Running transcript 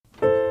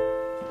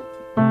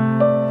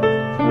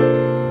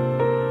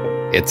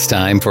It's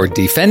time for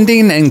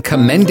Defending and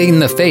Commending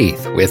the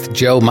Faith with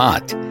Joe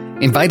Mott,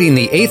 inviting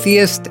the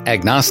atheist,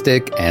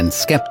 agnostic, and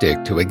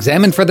skeptic to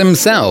examine for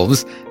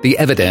themselves the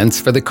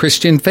evidence for the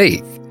Christian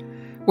faith.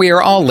 We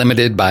are all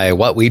limited by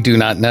what we do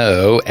not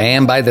know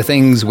and by the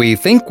things we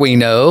think we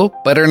know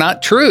but are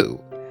not true.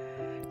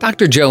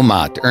 Dr. Joe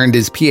Mott earned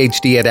his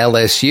PhD at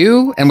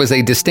LSU and was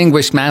a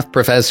distinguished math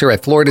professor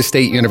at Florida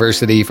State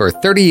University for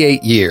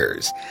 38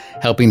 years,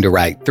 helping to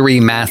write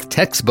 3 math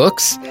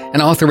textbooks and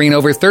authoring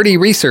over 30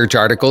 research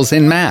articles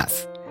in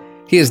math.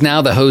 He is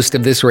now the host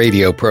of this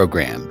radio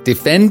program,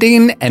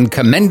 Defending and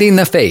Commending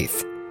the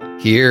Faith.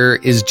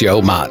 Here is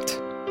Joe Mott.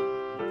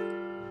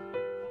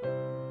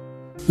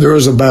 There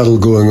is a battle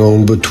going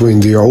on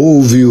between the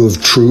old view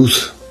of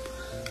truth,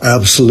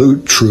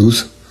 absolute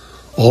truth,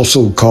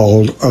 also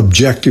called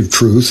objective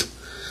truth,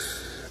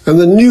 and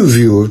the new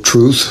view of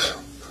truth,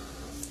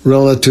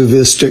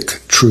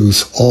 relativistic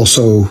truth,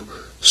 also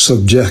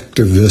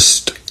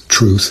subjectivist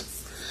truth.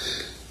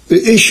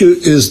 The issue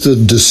is the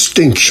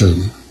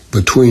distinction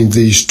between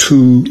these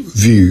two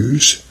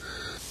views.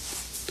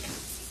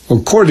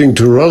 According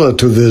to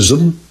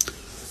relativism,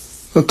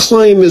 a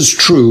claim is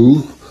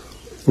true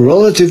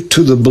relative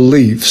to the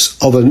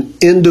beliefs of an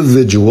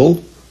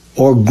individual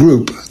or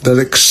group that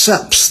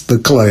accepts the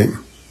claim.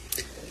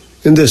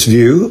 In this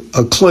view,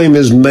 a claim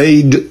is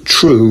made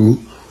true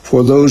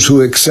for those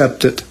who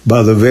accept it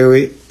by the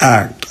very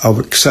act of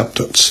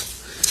acceptance.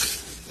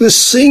 This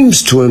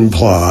seems to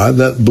imply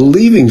that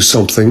believing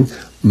something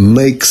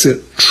makes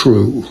it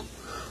true.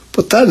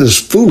 But that is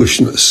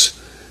foolishness.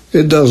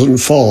 It doesn't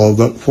follow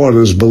that what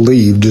is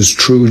believed is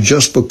true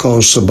just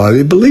because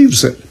somebody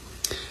believes it.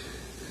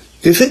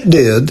 If it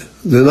did,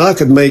 then I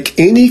could make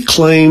any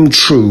claim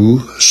true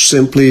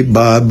simply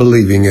by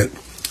believing it.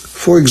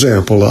 For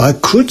example, I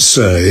could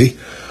say,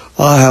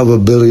 I have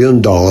 $1 billion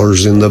in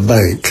the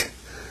bank.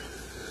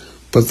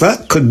 But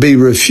that could be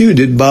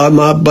refuted by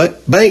my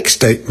bank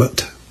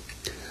statement.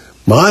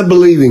 My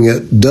believing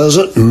it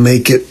doesn't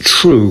make it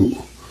true,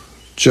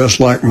 just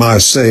like my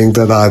saying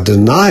that I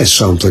deny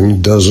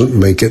something doesn't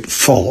make it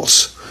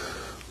false.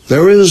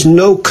 There is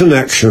no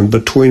connection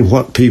between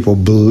what people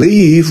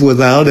believe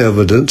without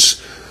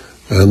evidence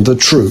and the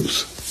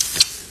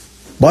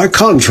truth. By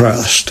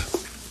contrast,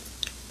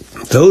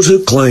 those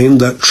who claim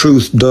that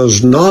truth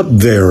does not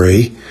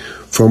vary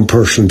from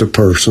person to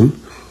person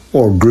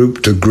or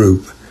group to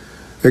group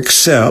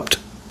accept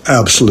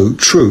absolute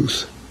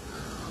truth.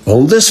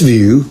 On this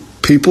view,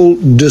 people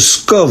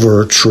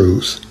discover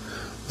truth.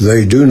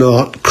 They do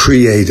not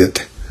create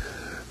it.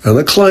 And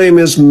a claim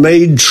is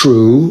made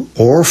true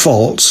or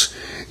false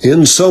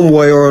in some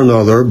way or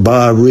another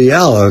by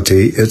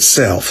reality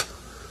itself,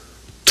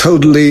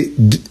 totally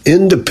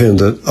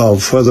independent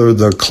of whether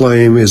the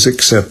claim is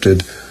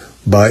accepted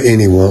by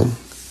anyone.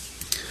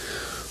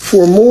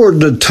 For more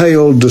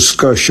detailed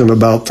discussion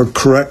about the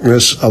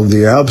correctness of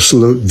the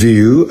absolute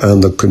view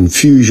and the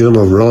confusion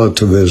of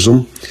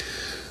relativism,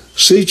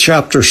 see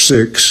Chapter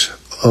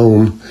 6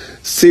 on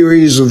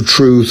Theories of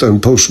Truth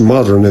and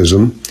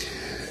Postmodernism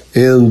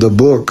in the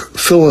book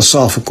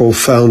Philosophical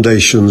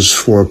Foundations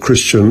for a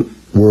Christian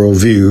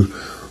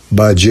Worldview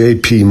by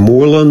J.P.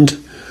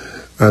 Moreland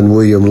and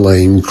William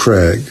Lane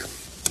Craig.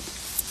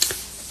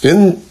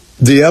 In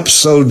the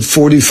episode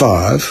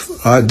 45,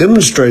 I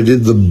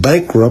demonstrated the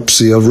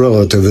bankruptcy of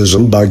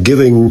relativism by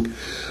giving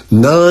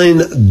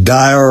 9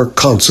 dire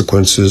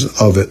consequences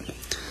of it.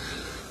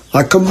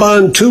 I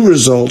combined 2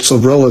 results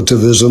of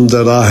relativism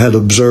that I had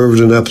observed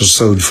in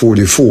episode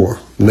 44,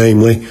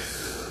 namely,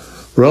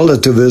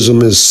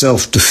 relativism is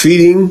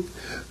self-defeating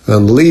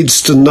and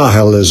leads to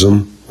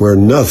nihilism where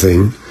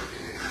nothing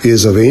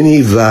is of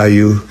any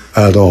value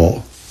at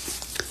all.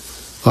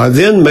 I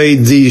then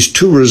made these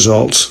 2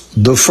 results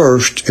the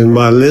first in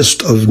my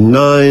list of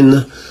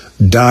 9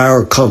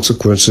 dire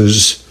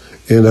consequences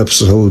in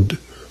episode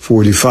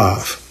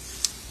 45.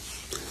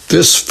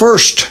 This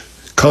first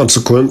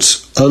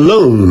consequence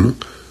alone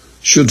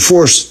should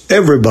force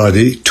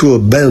everybody to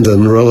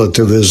abandon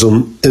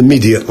relativism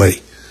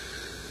immediately.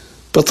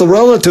 But the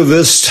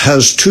relativist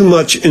has too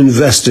much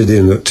invested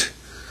in it,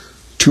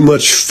 too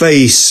much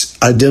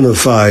face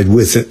identified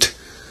with it,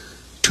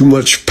 too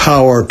much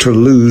power to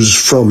lose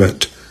from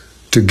it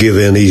to give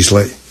in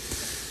easily.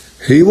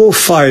 He will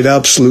fight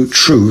absolute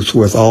truth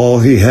with all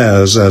he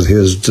has at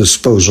his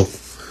disposal.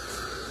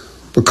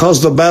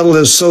 Because the battle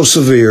is so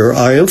severe,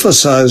 I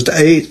emphasized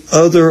 8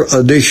 other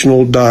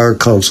additional dire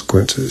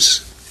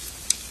consequences.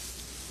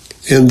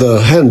 In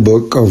the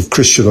Handbook of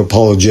Christian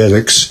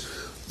Apologetics,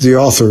 the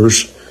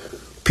authors,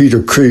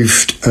 Peter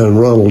Kreeft and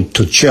Ronald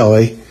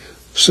Torricelli,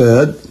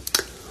 said,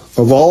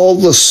 of all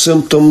the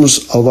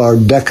symptoms of our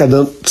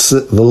decadent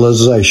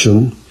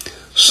civilization,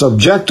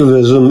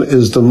 subjectivism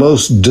is the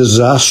most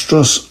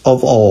disastrous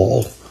of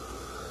all.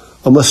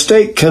 A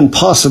mistake can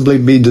possibly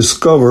be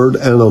discovered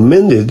and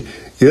amended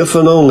if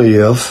and only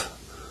if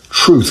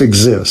truth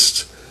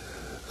exists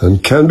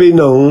and can be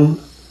known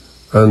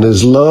and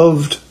is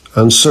loved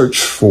and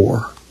searched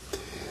for.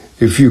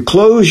 If you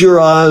close your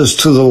eyes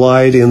to the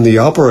light in the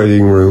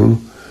operating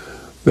room,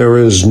 there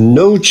is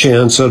no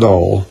chance at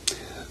all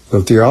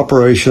that the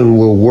operation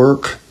will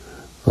work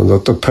and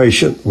that the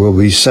patient will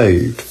be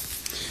saved.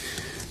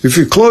 If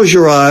you close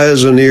your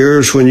eyes and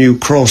ears when you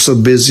cross a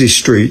busy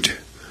street,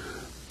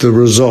 the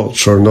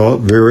results are not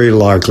very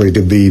likely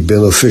to be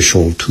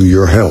beneficial to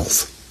your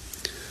health.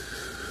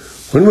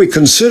 When we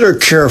consider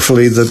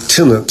carefully the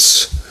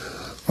tenets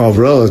of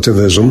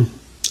relativism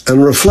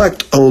and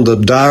reflect on the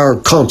dire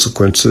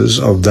consequences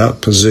of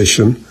that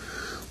position,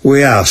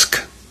 we ask,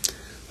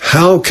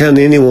 how can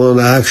anyone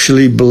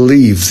actually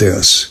believe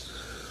this?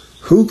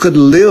 Who could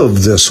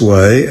live this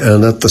way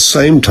and at the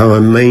same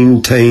time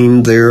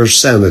maintain their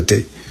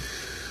sanity?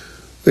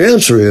 The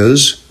answer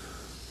is,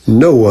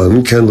 no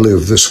one can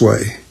live this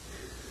way.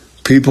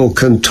 People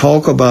can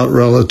talk about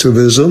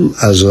relativism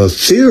as a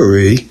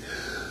theory,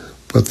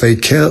 but they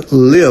can't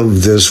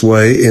live this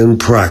way in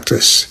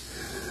practice.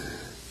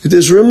 It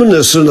is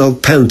reminiscent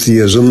of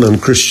pantheism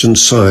and Christian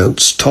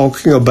Science,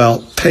 talking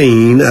about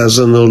pain as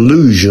an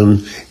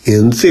illusion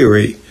in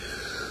theory.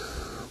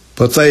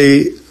 But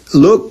they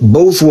look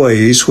both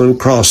ways when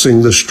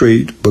crossing the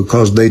street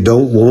because they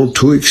don't want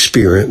to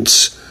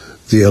experience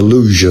the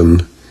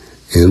illusion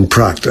in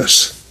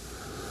practice.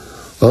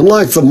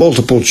 Unlike the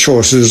multiple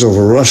choices of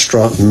a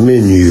restaurant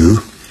menu,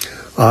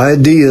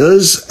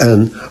 ideas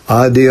and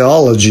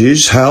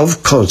ideologies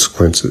have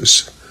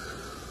consequences,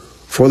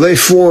 for they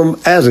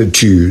form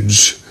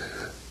attitudes,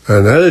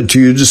 and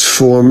attitudes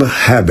form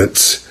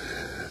habits,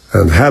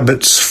 and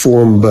habits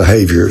form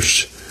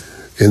behaviors.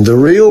 In the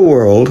real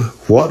world,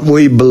 what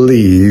we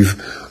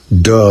believe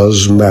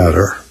does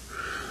matter.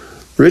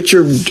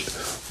 Richard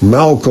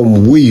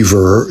Malcolm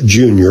Weaver,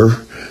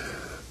 Jr.,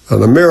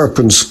 an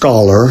American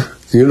scholar,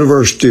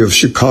 University of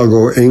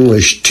Chicago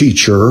English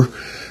teacher,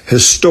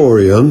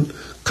 historian,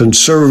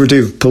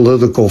 conservative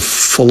political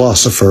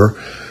philosopher,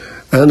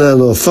 and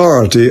an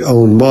authority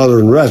on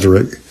modern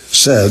rhetoric,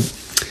 said,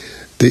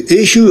 "The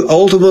issue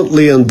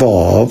ultimately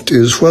involved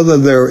is whether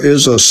there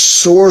is a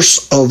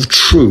source of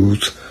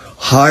truth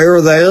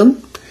higher than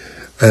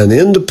and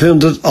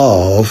independent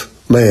of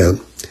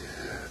man.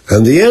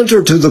 And the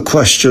answer to the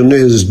question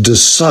is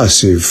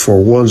decisive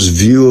for one's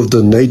view of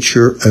the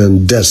nature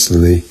and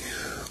destiny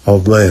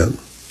of man."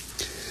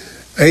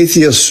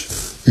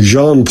 Atheist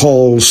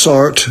Jean-Paul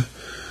Sartre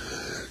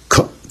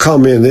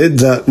commented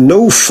that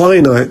no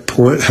finite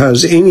point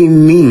has any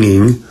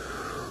meaning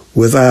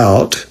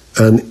without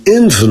an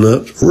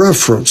infinite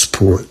reference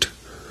point.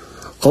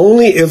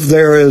 Only if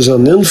there is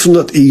an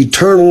infinite,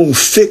 eternal,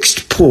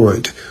 fixed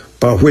point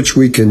by which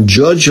we can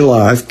judge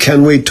life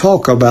can we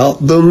talk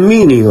about the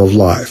meaning of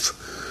life.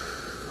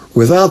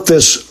 Without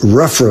this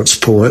reference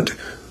point,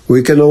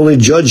 we can only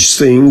judge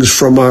things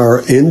from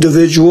our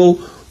individual,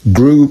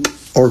 group,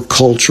 or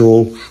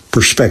cultural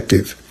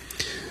perspective.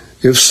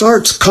 If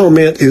Sartre's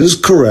comment is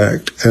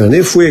correct, and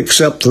if we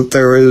accept that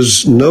there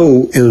is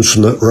no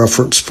infinite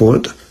reference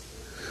point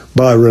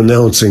by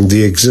renouncing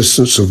the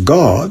existence of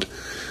God,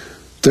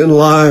 then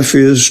life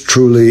is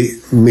truly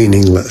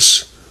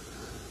meaningless.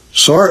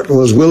 Sartre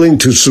was willing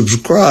to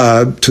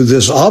subscribe to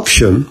this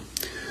option,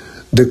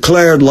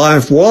 declared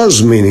life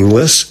was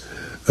meaningless,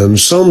 and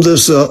summed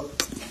this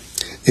up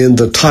in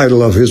the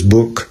title of his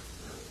book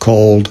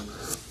called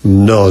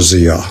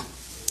Nausea.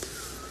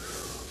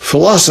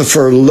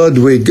 Philosopher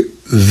Ludwig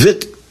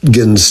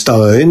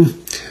Wittgenstein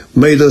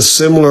made a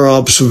similar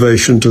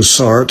observation to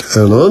Sartre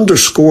and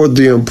underscored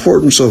the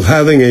importance of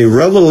having a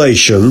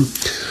revelation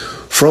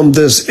from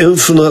this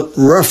infinite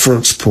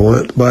reference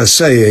point by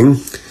saying,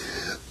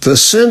 "The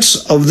sense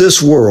of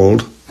this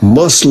world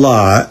must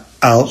lie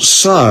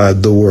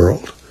outside the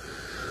world."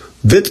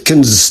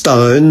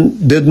 Wittgenstein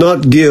did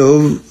not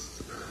give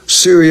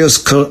serious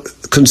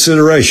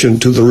consideration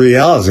to the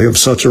reality of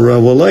such a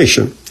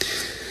revelation.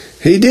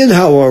 He did,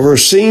 however,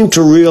 seem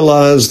to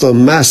realize the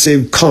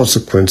massive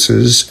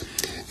consequences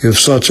if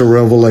such a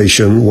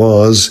revelation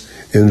was,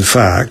 in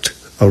fact,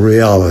 a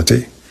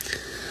reality.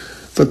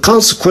 The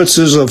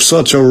consequences of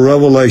such a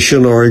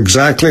revelation are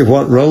exactly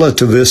what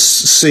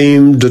relativists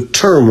seem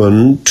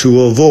determined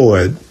to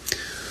avoid.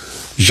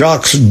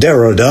 Jacques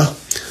Derrida,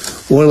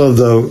 one of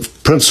the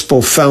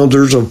principal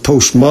founders of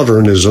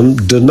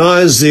postmodernism,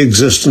 denies the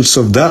existence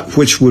of that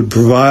which would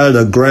provide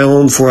a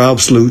ground for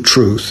absolute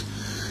truth.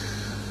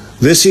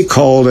 This he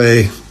called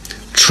a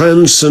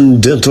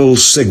transcendental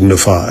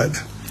signified.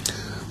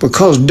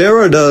 Because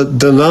Derrida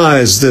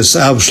denies this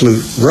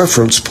absolute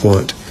reference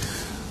point,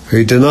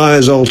 he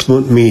denies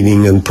ultimate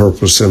meaning and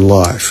purpose in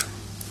life.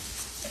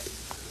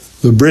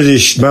 The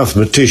British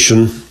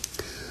mathematician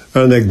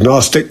and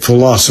agnostic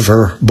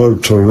philosopher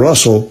Bertrand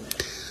Russell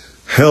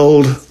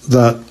held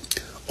that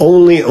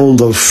only on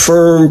the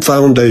firm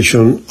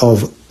foundation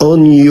of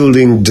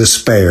unyielding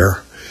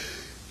despair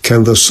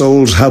can the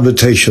soul's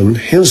habitation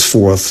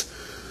henceforth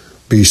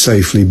be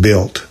safely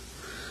built.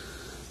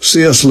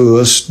 C.S.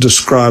 Lewis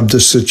described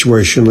this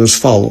situation as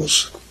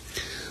follows: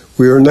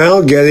 "We are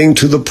now getting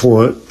to the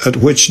point at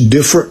which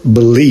different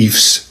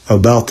beliefs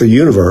about the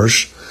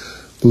universe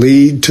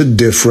lead to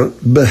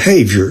different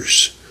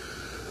behaviors.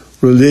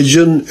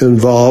 Religion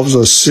involves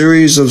a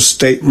series of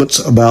statements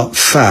about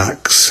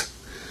facts,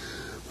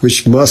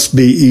 which must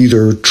be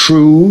either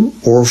true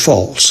or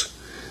false.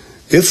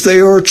 If they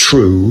are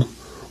true,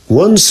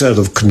 one set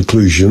of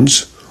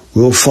conclusions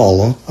will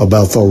follow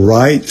about the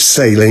right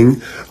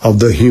sailing of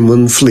the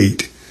human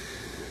fleet.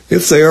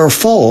 If they are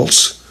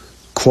false,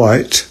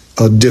 quite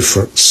a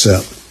different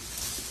set.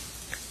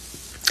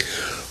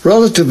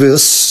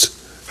 Relativists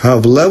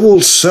have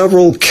leveled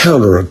several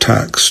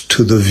counterattacks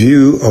to the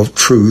view of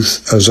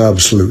truth as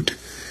absolute.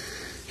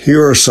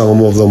 Here are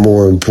some of the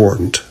more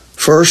important.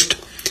 First,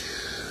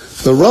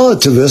 the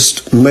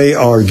relativist may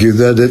argue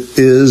that it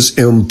is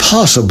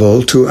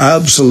impossible to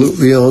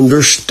absolutely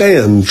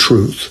understand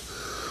truth.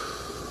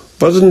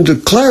 But in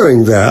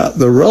declaring that,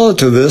 the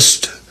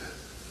relativist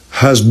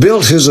has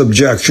built his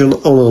objection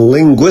on a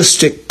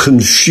linguistic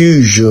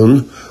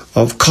confusion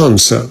of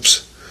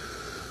concepts.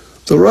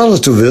 The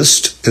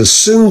relativist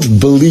assumes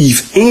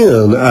belief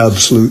in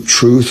absolute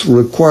truth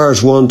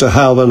requires one to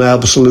have an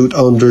absolute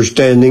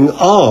understanding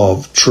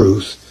of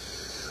truth.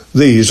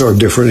 These are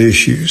different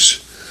issues.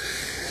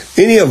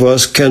 Any of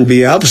us can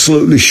be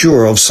absolutely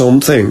sure of some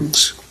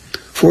things.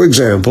 For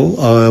example,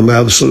 I am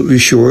absolutely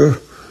sure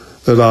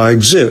that I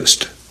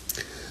exist.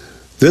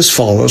 This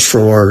follows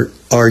from our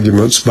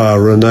arguments by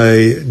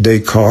René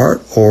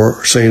Descartes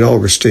or St.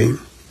 Augustine.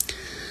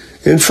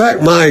 In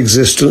fact, my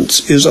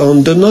existence is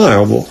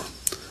undeniable,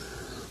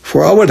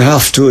 for I would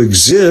have to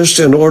exist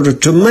in order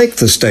to make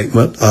the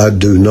statement, I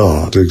do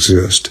not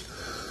exist.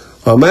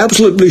 I'm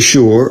absolutely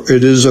sure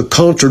it is a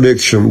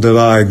contradiction that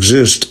I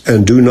exist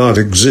and do not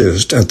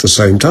exist at the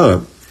same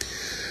time.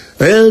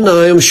 And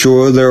I am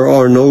sure there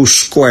are no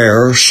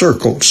square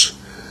circles.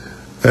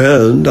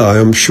 And I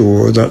am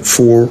sure that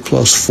 4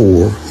 plus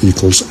 4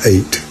 equals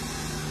 8.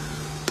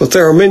 But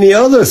there are many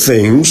other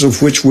things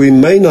of which we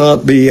may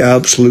not be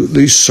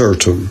absolutely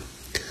certain.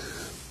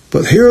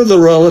 But here the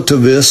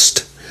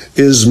relativist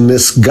is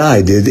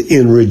misguided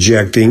in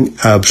rejecting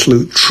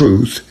absolute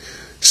truth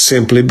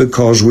simply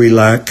because we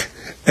lack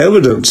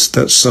evidence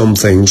that some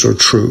things are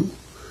true.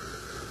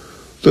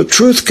 The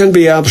truth can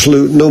be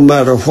absolute no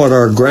matter what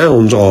our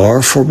grounds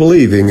are for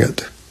believing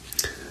it.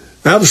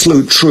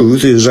 Absolute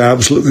truth is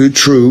absolutely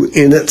true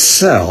in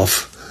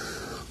itself,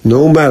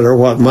 no matter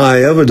what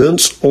my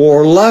evidence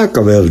or lack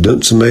of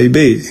evidence may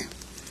be.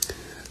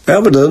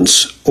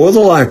 Evidence, or the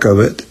lack of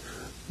it,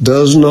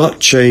 does not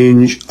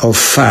change a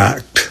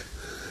fact,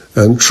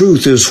 and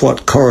truth is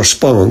what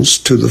corresponds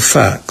to the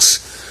facts.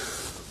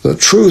 The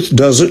truth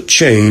doesn't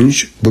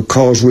change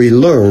because we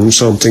learn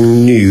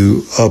something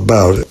new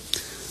about it.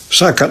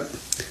 Second,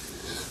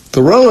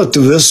 the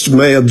relativist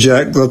may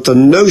object that the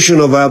notion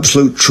of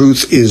absolute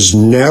truth is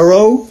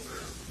narrow,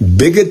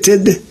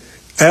 bigoted,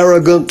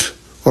 arrogant,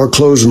 or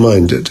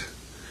closed-minded.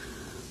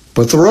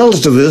 But the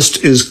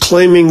relativist is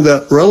claiming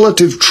that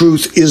relative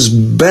truth is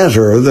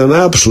better than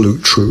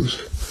absolute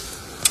truth.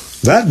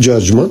 That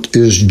judgment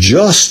is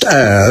just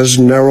as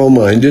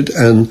narrow-minded,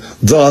 and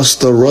thus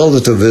the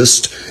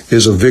relativist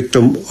is a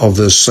victim of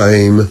the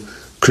same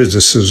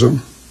criticism.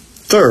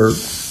 Third,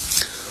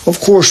 of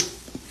course,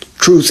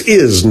 truth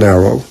is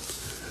narrow.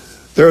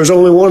 There is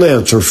only one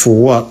answer for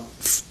what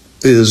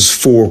is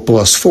 4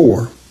 plus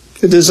 4.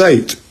 It is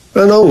 8,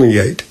 and only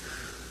 8.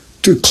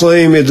 To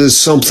claim it is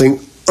something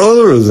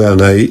other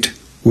than 8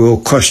 will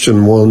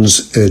question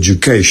one's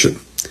education.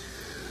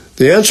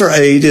 The answer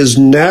 8 is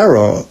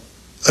narrow,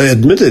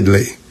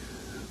 admittedly,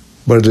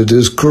 but it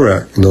is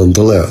correct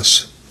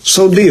nonetheless.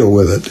 So deal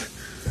with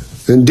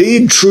it.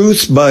 Indeed,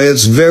 truth by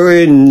its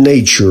very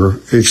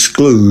nature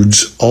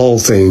excludes all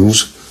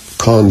things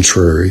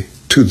contrary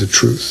to the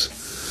truth.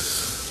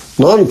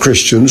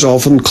 Non-Christians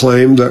often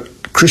claim that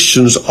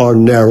Christians are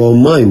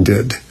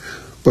narrow-minded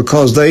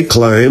because they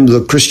claim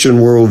the Christian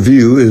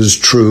worldview is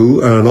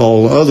true and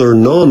all other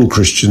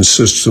non-Christian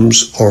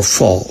systems are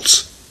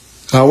false.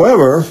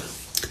 However,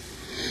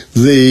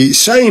 the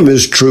same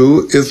is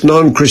true if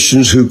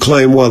non-Christians who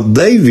claim what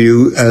they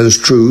view as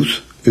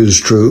truth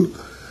is true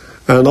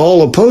and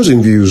all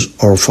opposing views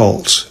are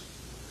false.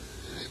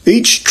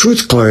 Each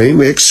truth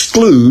claim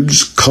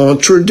excludes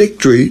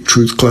contradictory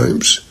truth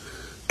claims.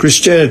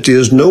 Christianity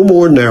is no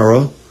more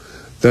narrow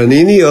than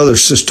any other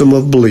system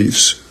of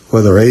beliefs,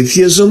 whether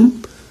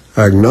atheism,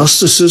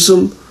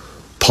 agnosticism,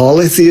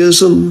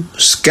 polytheism,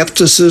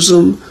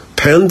 skepticism,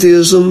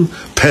 pantheism,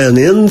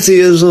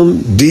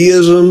 panentheism,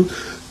 deism,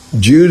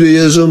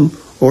 Judaism,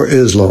 or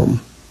Islam.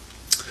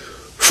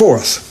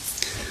 Fourth,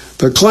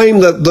 the claim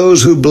that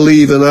those who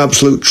believe in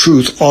absolute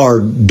truth are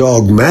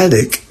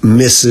dogmatic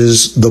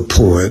misses the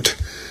point.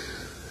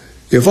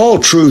 If all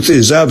truth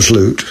is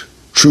absolute,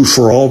 true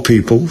for all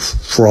people,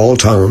 for all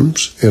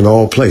times, in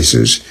all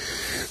places,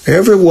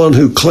 everyone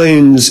who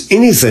claims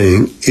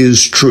anything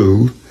is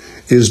true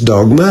is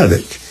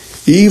dogmatic.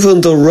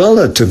 Even the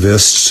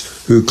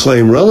relativists who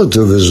claim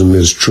relativism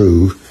is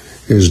true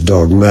is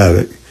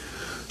dogmatic.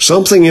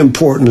 Something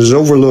important is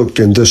overlooked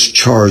in this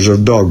charge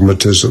of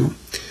dogmatism.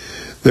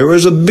 There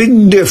is a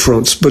big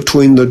difference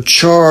between the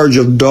charge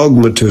of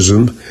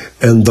dogmatism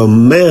and the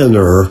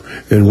manner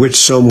in which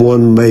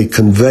someone may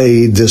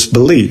convey this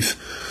belief.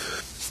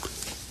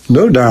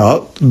 No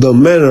doubt, the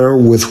manner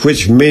with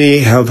which many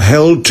have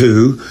held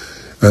to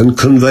and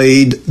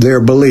conveyed their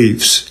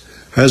beliefs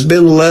has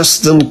been less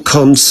than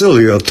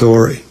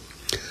conciliatory.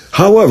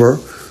 However,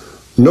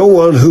 no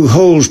one who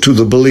holds to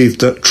the belief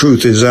that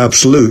truth is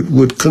absolute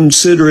would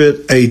consider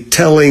it a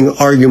telling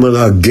argument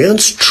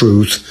against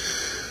truth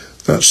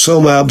that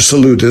some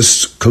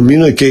absolutists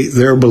communicate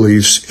their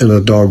beliefs in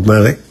a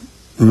dogmatic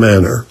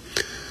manner.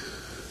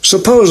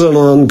 Suppose an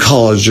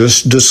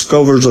oncologist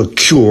discovers a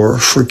cure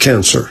for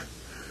cancer,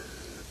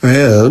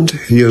 and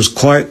he is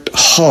quite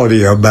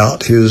haughty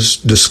about his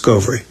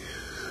discovery.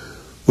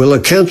 Will a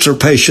cancer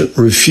patient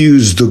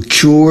refuse the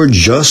cure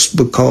just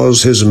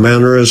because his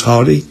manner is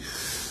haughty?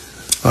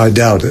 I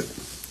doubt it.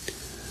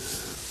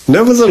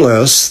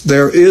 Nevertheless,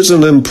 there is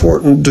an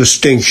important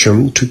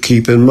distinction to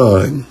keep in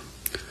mind.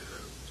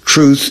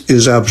 Truth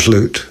is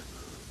absolute,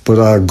 but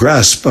our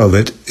grasp of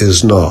it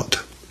is not.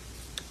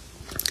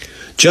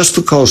 Just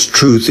because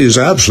truth is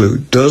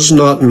absolute does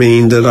not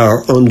mean that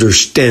our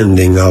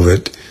understanding of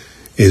it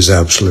is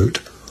absolute.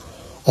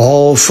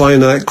 All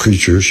finite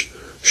creatures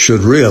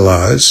should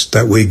realize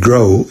that we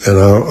grow in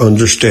our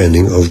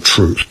understanding of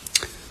truth.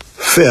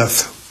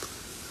 Fifth,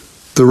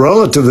 the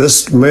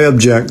relativist may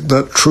object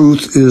that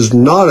truth is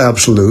not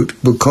absolute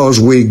because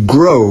we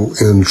grow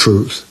in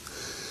truth.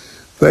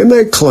 They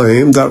may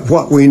claim that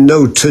what we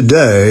know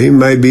today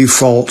may be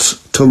false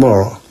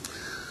tomorrow.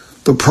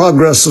 The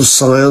progress of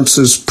science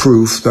is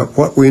proof that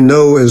what we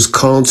know is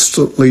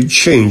constantly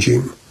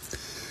changing.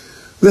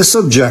 This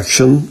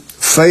objection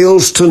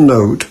fails to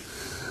note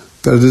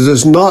that it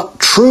is not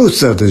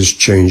truth that is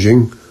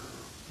changing,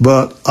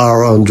 but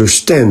our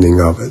understanding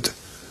of it.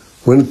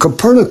 When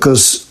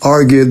Copernicus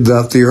argued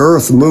that the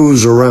earth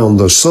moves around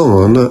the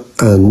sun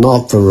and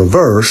not the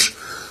reverse,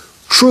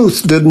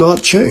 truth did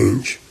not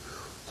change.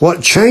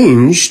 What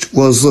changed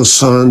was the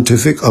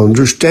scientific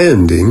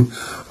understanding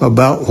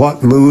about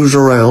what moves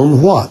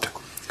around what.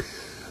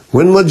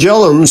 When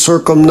Magellan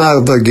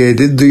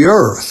circumnavigated the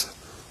earth,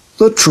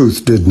 the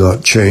truth did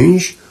not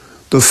change.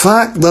 The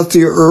fact that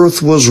the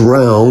earth was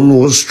round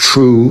was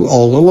true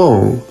all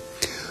along.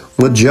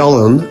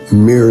 Magellan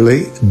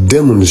merely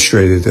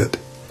demonstrated it.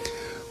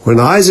 When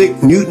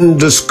Isaac Newton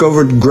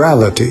discovered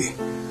gravity,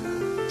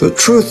 the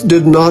truth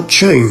did not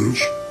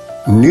change.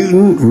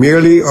 Newton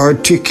merely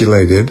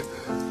articulated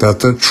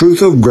that the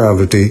truth of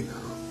gravity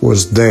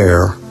was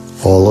there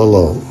all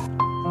along.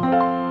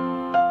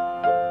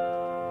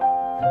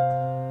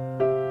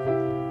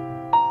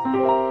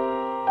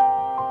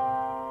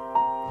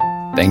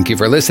 Thank you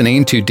for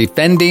listening to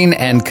Defending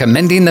and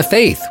Commending the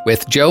Faith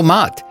with Joe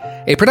Mott,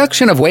 a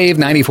production of Wave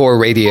 94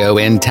 Radio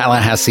in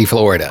Tallahassee,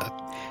 Florida.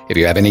 If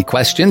you have any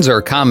questions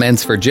or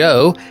comments for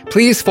Joe,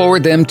 please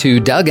forward them to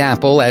Doug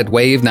Apple at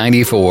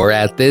Wave94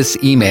 at this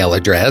email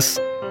address,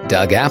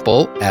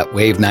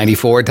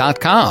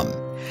 dougapple@wave94.com.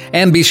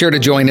 And be sure to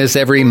join us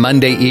every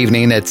Monday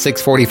evening at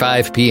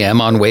 6:45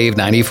 p.m. on Wave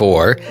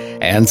 94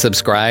 and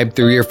subscribe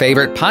through your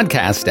favorite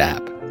podcast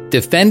app.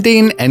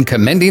 Defending and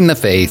Commending the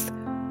Faith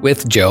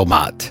with Joe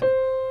Mott.